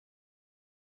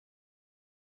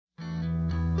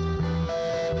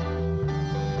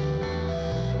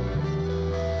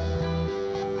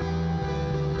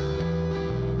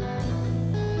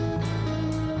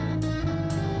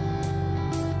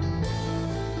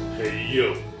Hey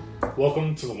yo,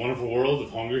 welcome to the wonderful world of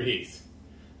HungryHeath.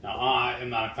 Now I am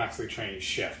not a classically trained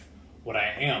chef. What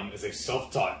I am is a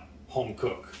self-taught home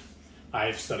cook. I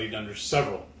have studied under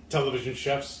several television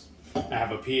chefs. I have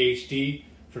a PhD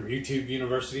from YouTube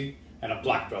University and a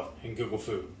black belt in Google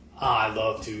Food. I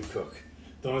love to cook.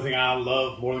 The only thing I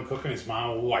love more than cooking is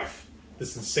my wife, the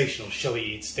sensational Shelly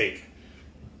eats steak.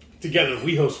 Together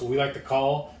we host what we like to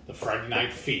call the Friday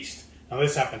Night Feast. Now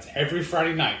this happens every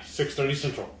Friday night, 6:30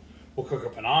 Central. We'll cook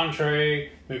up an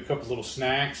entree, maybe a couple little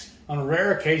snacks. On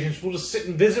rare occasions, we'll just sit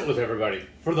and visit with everybody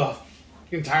for the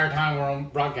entire time we're on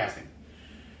broadcasting.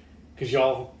 Because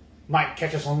y'all might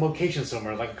catch us on location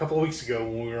somewhere, like a couple of weeks ago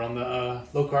when we were on the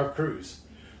low-carb cruise.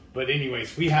 But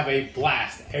anyways, we have a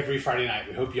blast every Friday night.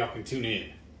 We hope y'all can tune in.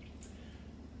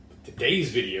 But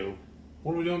today's video,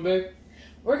 what are we doing, babe?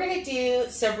 We're going to do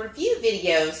some review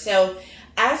videos. So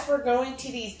as we're going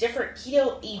to these different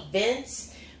keto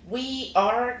events, we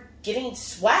are getting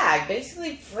swag,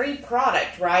 basically free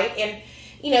product, right? And,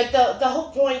 you know, the whole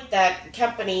point that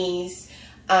companies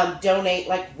donate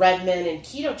like Redmond and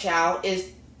Ketochow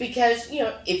is because, you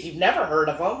know, if you've never heard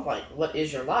of them, like, what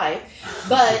is your life?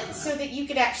 But so that you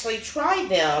can actually try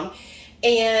them.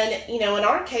 And, you know, in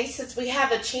our case, since we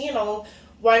have a channel,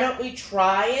 why don't we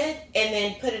try it and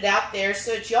then put it out there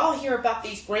so that y'all hear about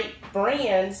these great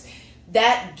brands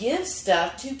that give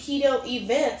stuff to keto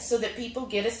events so that people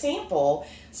get a sample.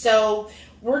 So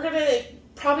we're going to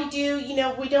probably do, you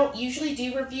know, we don't usually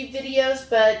do review videos,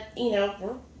 but, you know,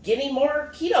 we're getting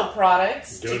more keto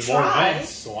products to try. More events,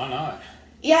 so why not?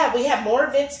 Yeah, we have more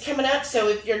events coming up. So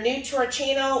if you're new to our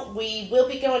channel, we will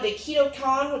be going to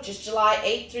KetoCon, which is July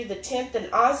 8th through the 10th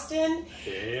in Austin.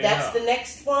 Yeah. That's the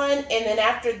next one. And then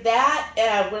after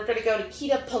that, we're going to go to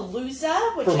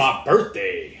Ketopalooza, which for my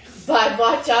birthday. By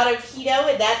Watch Auto Keto,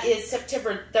 and that is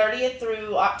September 30th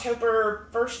through October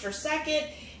 1st or 2nd,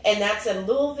 and that's in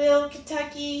Louisville,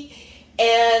 Kentucky.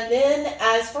 And then,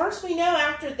 as far as we know,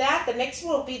 after that, the next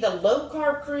one will be the Low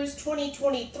Carb Cruise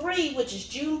 2023, which is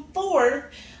June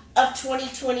 4th of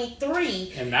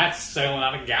 2023. And that's sailing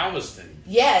out of Galveston.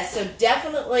 Yeah, so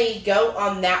definitely go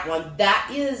on that one. That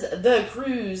is the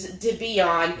cruise to be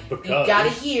on. Because you got to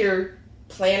hear,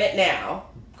 plan it now.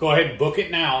 Go ahead and book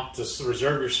it now to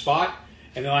reserve your spot.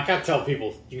 And then, like I tell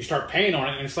people, you can start paying on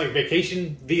it, and it's like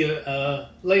vacation via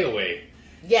layaway.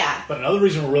 Yeah. But another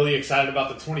reason we're really excited about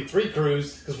the 23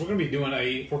 cruise, because we're going to be doing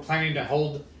we're planning to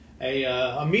hold a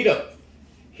meetup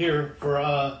here for,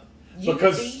 you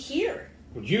because will be here.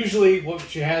 Usually what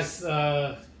she has,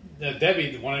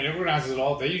 Debbie, the one that organizes it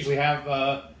all, they usually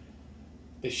have,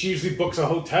 she usually books a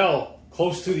hotel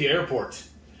close to the airport.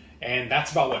 And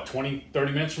that's about, what, 20,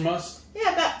 30 minutes from us?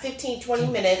 Yeah, about 15, 20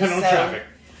 minutes. No traffic.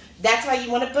 That's why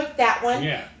you want to book that one.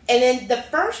 Yeah. And then the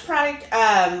first product,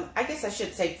 I guess I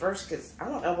should say first because I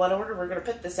don't know what order we're going to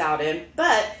put this out in.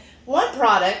 But one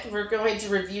product we're going to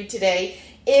review today,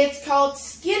 it's called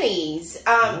Skinnies.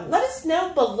 Let us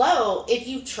know below if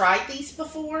you've tried these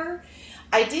before.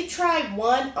 I did try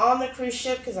one on the cruise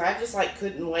ship because I just like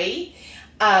couldn't wait.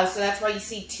 So that's why you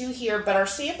see two here. But our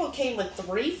sample came with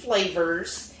 3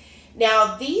 flavors.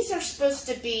 Now, these are supposed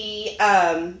to be,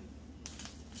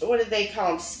 what do they call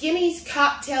them? Skinnies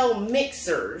cocktail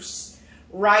mixers,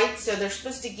 right? So they're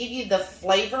supposed to give you the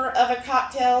flavor of a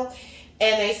cocktail.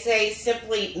 And they say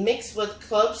simply mix with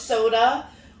club soda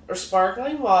or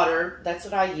sparkling water. That's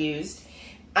what I used.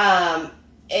 And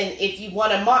if you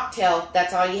want a mocktail,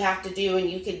 that's all you have to do. And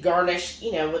you could garnish,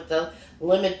 you know, with the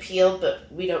lemon peel,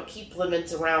 but we don't keep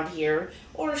lemons around here.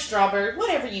 Or strawberry,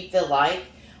 whatever you feel like.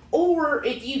 Or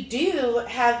if you do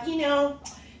have, you know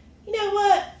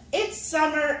what, it's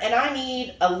summer and I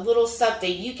need a little something.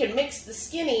 You can mix the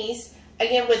Skinnies,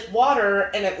 again, with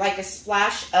water and like a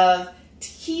splash of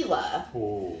tequila.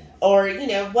 Ooh. Or, you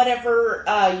know, whatever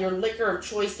your liquor of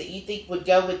choice that you think would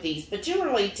go with these. But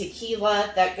generally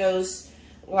tequila, that goes,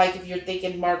 like if you're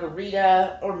thinking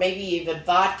margarita or maybe even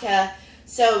vodka.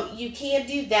 So you can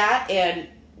do that and,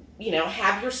 you know,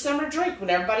 have your summer drink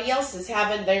when everybody else is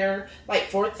having their,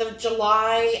 like, 4th of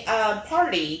July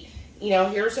party. You know,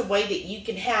 here's a way that you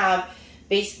can have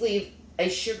basically a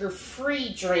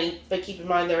sugar-free drink, but keep in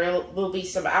mind there will be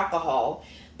some alcohol.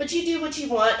 But you do what you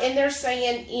want, and they're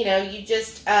saying, you know, you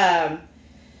just add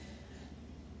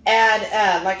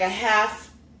like a half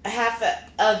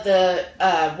of the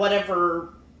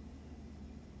whatever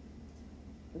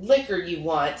liquor you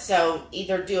want. So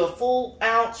either do a full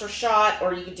ounce or shot,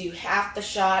 or you could do half the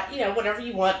shot, you know, whatever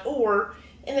you want, or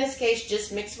in this case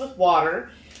just mix with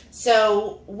water.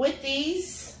 So with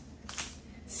these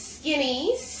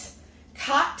Skinnies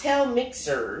cocktail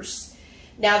mixers,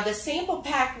 Now, the sample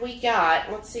pack we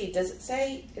got, let's see, does it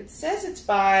say? It says it's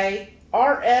by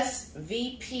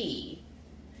RSVP.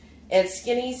 And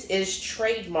Skinnies is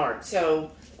trademarked.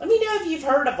 So, let me know if you've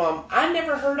heard of them. I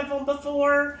never heard of them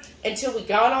before until we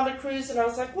got on the cruise. And I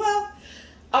was like, well,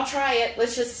 I'll try it.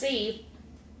 Let's just see.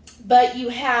 But you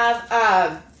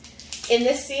have, in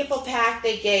this sample pack,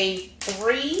 they gave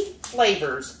 3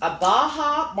 flavors. A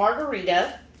Baja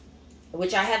Margarita,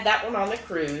 which I had that one on the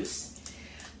cruise.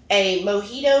 A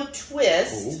Mojito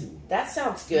Twist. Ooh, that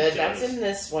sounds good. That's in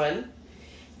this one.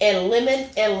 And lemon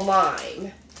and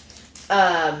lime.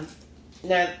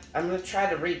 Now, I'm going to try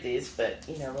to read these, but,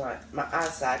 you know, my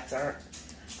eyesights aren't.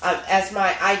 As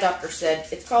my eye doctor said,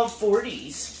 it's called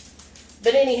 40s.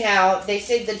 But anyhow, they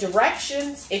say the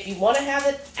directions, if you want to have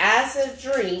it as a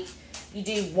drink, you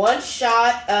do 1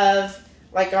 shot of,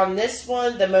 like on this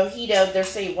one, the Mojito, they're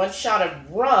saying 1 shot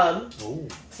of rum. Ooh.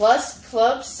 Plus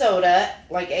club soda,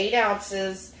 like 8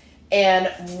 ounces, and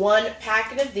 1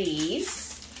 packet of these.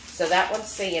 So that one's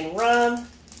saying rum.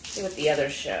 Let's see what the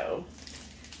others show.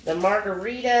 The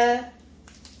margarita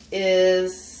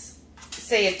is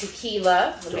saying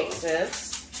tequila. That makes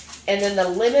sense. And then the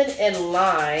lemon and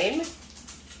lime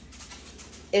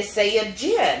is saying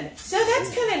gin. So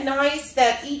that's kind of nice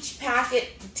that each packet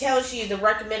tells you the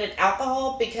recommended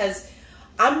alcohol, because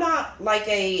I'm not like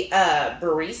a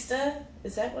barista.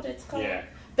 Is that what it's called? Yeah.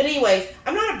 But anyways,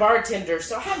 I'm not a bartender,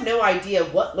 so I have no idea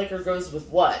what liquor goes with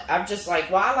what. I'm just like,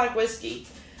 well, I like whiskey.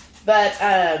 But,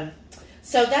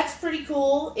 so that's pretty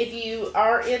cool if you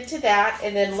are into that.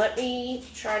 And then let me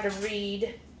try to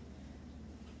read.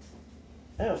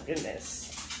 Oh,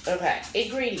 goodness. Okay.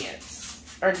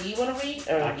 Ingredients. Or do you want to read?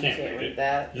 Oh, I can't read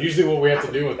that. Usually what we have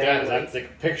to do with that is I have to take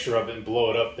a picture of it and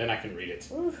blow it up. Then I can read it.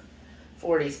 Ooh.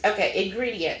 40s. Okay,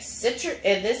 ingredients. Citric,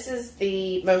 and this is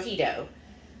the Mojito.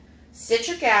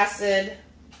 Citric acid,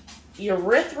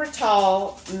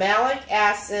 erythritol, malic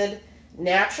acid,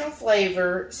 natural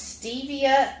flavor,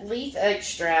 stevia leaf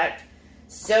extract,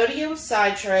 sodium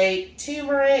citrate,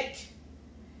 turmeric,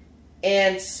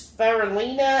 and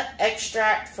spirulina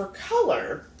extract for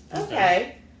color.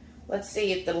 Okay. Let's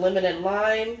see if the lemon and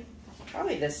lime,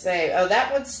 probably the same. Oh,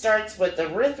 that one starts with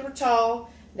erythritol,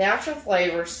 natural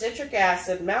flavor, citric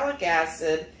acid, malic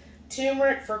acid,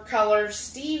 turmeric for color,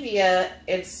 stevia,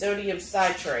 and sodium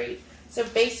citrate. So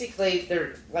basically,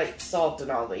 they're like salt in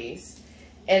all these.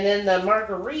 And then the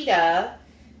margarita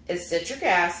is citric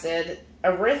acid,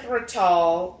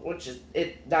 erythritol, which is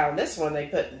it. Now in this one they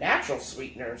put natural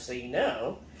sweetener, so you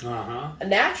know.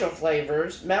 Natural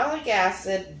flavors, malic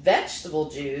acid, vegetable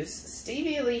juice,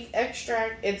 stevia leaf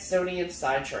extract, and sodium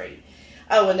citrate.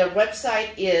 Oh, and their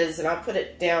website is, and I'll put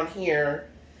it down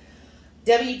here,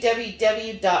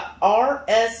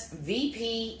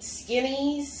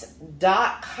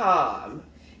 www.rsvpskinnies.com.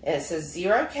 And it says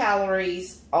 0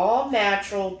 calories, all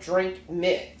natural drink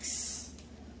mix.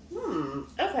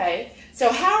 Okay.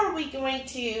 So how are we going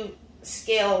to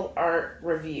scale our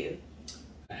review?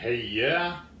 Hey,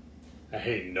 yeah.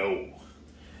 Hey, no.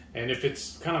 And if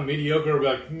it's kind of mediocre, we're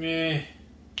like, meh.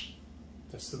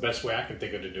 That's the best way I can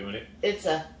think of doing it. It's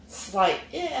a slight,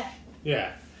 yeah.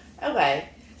 Yeah. Okay.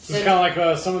 So it's kind of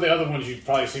like some of the other ones you've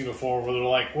probably seen before where they're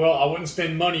like, well, I wouldn't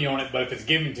spend money on it, but if it's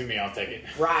given to me, I'll take it.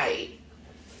 Right.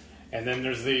 And then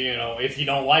there's the, if you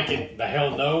don't like it, the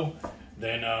hell no,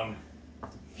 then,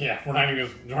 yeah, we're not even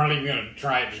going to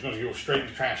try it. Just going to go straight in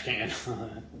the trash can.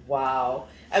 Wow.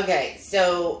 Okay,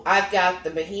 so I've got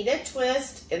the Mojito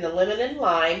Twist and the lemon and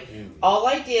lime. All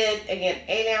I did, again,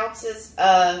 8 ounces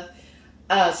of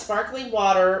sparkling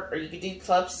water, or you could do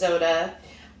club soda,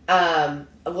 a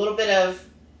little bit of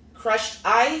crushed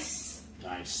ice.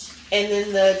 Nice. And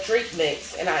then the drink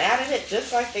mix. And I added it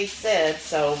just like they said,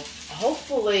 so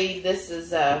hopefully this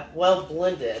is well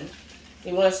blended.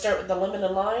 You want to start with the lemon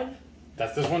and lime?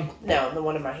 That's this one? No, the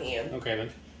one in my hand. Okay, then.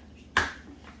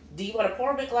 Do you want to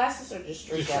pour big glasses or just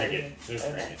drink out of it? Just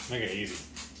drink it. Make it easy.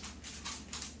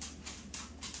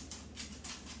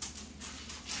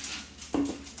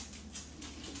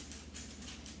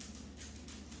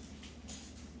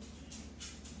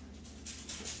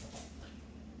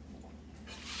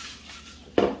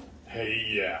 Hey,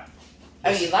 yeah.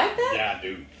 Oh, you like that? Yeah, I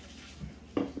do.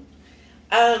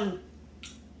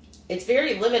 It's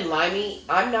very lemon limey.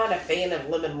 I'm not a fan of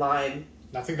lemon lime.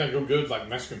 I think that go good like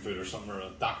Mexican food or something, or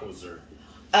tacos or.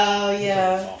 Oh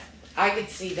yeah, I could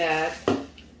see that.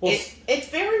 Well, it's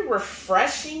very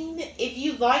refreshing. If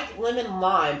you like lemon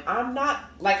lime, I'm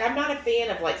not a fan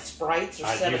of like Sprites or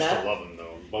 7-Up. I used to love them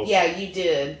though. Both. Yeah, you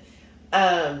did.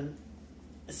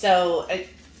 So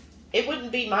it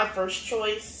wouldn't be my first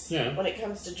choice when it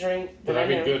comes to drink. But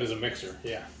that'd be good as a mixer.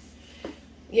 Yeah.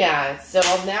 Yeah, so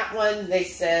on that one, they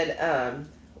said,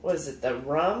 what is it, the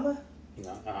rum?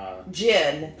 No,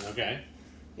 gin. Okay.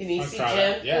 You need I'll some try gin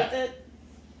that, yeah. with it?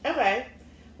 Okay.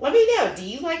 Let me know. Do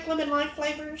you like lemon lime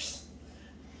flavors?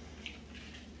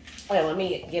 Oh, let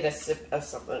me get a sip of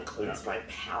something that includes my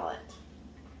palate.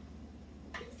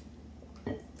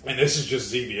 And this is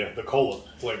just Zevia, the cola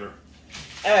flavor.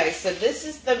 Okay, so this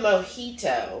is the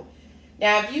mojito.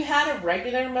 Now, have you had a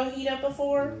regular mojito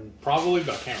before? Probably,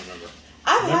 but I can't remember.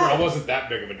 Remember, I wasn't that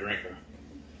big of a drinker.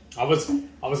 I was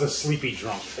a sleepy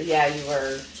drunk. Yeah, you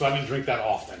were. So I didn't drink that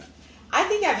often. I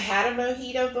think I've had a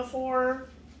mojito before.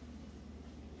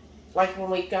 Like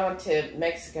when we've gone to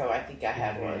Mexico, I think I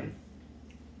had one.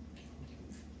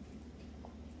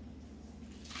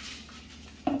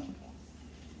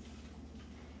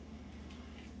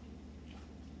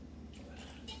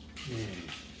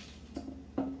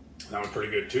 That one's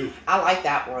pretty good too. I like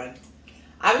that one.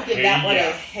 I would give that one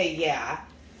a hey yeah.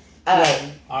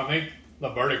 Well, I think the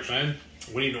verdict's in.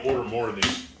 We need to order more of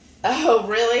these. Oh,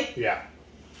 really? Yeah.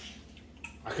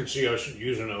 I could see us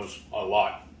using those a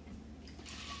lot.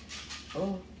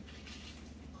 Oh.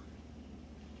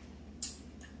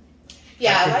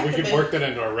 Yeah, we could work that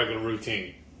into our regular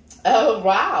routine. Oh,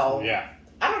 wow. Yeah.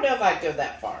 I don't know if I'd go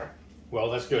that far. Well,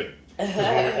 that's good. Because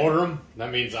when we order them, that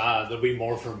means there'll be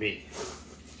more for me.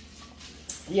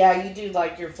 Yeah, you do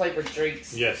like your flavored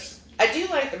drinks. Yes. I do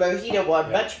like the mojito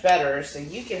one much better, so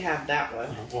you can have that one.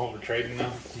 Well, we're trading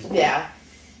now? Yeah.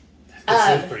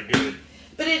 This is pretty good.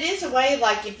 But it is a way,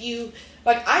 like, if you...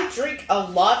 Like, I drink a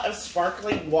lot of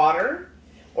sparkling water,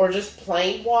 or just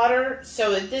plain water,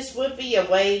 so this would be a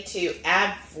way to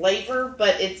add flavor,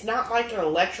 but it's not like an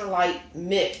electrolyte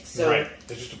mix. So, right.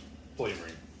 It's just a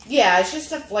flavoring. Yeah, it's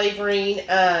just a flavoring.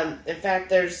 In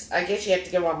fact, I guess you have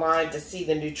to go online to see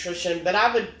the nutrition, but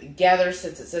I would gather,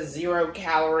 since it says 0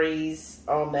 calories,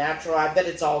 all natural, I bet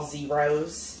it's all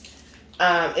zeros.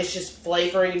 It's just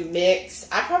flavoring mix.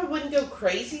 I probably wouldn't go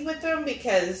crazy with them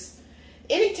because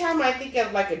anytime I think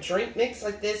of like a drink mix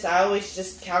like this, I always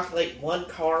just calculate one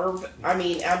carb. I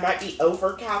mean, I might be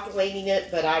over calculating it,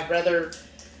 but I'd rather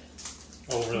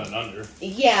over than under.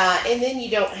 Yeah, and then you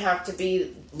don't have to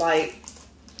be like,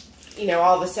 you know,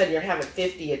 all of a sudden you're having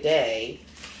 50 a day.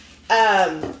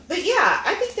 But yeah,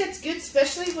 I think that's good,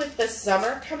 especially with the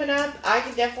summer coming up. I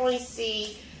can definitely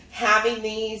see having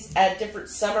these at different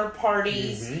summer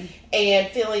parties and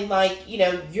feeling like, you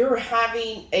know, you're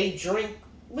having a drink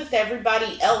with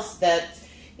everybody else that's,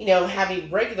 you know,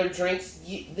 having regular drinks.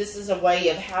 This is a way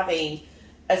of having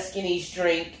a Skinnies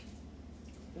drink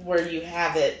where you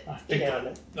have it. I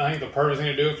think the perfect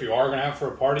thing to do if you are going to have for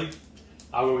a party,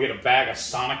 I will get a bag of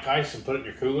Sonic Ice and put it in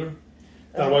your cooler.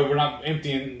 That way we're not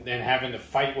emptying and having to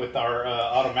fight with our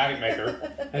automatic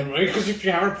maker. And because if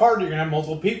you're having a party, you're going to have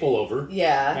multiple people over.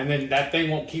 Yeah. And then that thing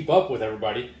won't keep up with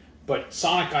everybody. But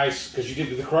Sonic Ice, because you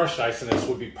did the crushed ice in this,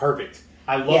 would be perfect.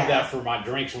 I love that for my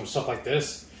drinks and stuff like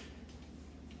this.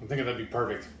 I'm thinking that'd be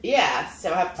perfect. Yeah,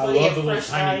 so I have plenty of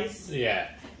crushed ice. Yeah.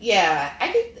 Yeah,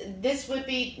 I think this would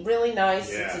be really nice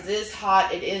since it is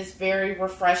hot. It is very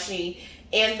refreshing.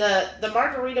 And the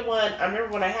margarita one, I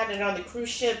remember when I had it on the cruise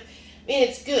ship, I mean,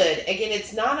 it's good. Again,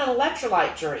 it's not an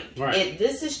electrolyte drink. Right.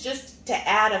 This is just to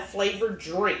add a flavored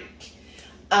drink.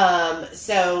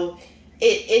 So it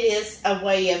is a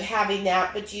way of having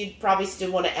that, but you'd probably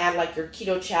still want to add like your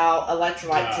Ketochow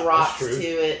electrolyte drops to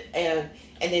it, and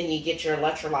then you get your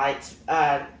electrolytes,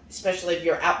 especially if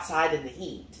you're outside in the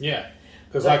heat. Yeah,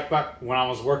 because like back when I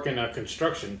was working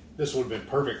construction, this would have been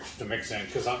perfect to mix in,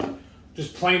 because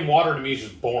just plain water to me is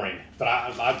just boring, but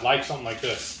I'd like something like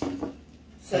this.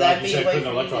 So that'd be a way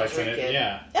for you to drink it.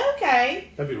 Yeah. Okay.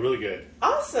 That'd be really good.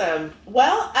 Awesome.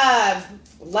 Well,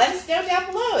 let us know down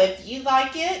below if you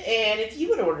like it and if you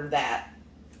would order that.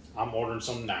 I'm ordering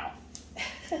some now.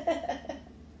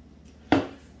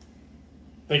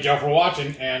 Thank y'all for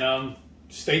watching, and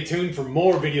stay tuned for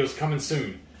more videos coming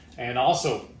soon. And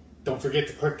also, don't forget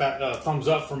to click that thumbs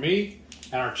up for me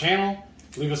and our channel.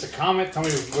 Leave us a comment. Tell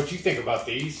me what you think about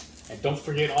these. And don't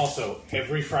forget also,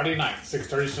 every Friday night,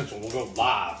 6:30 Central, we'll go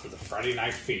live for the Friday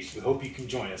Night Feast. We hope you can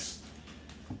join us.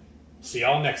 See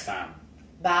y'all next time.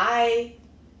 Bye.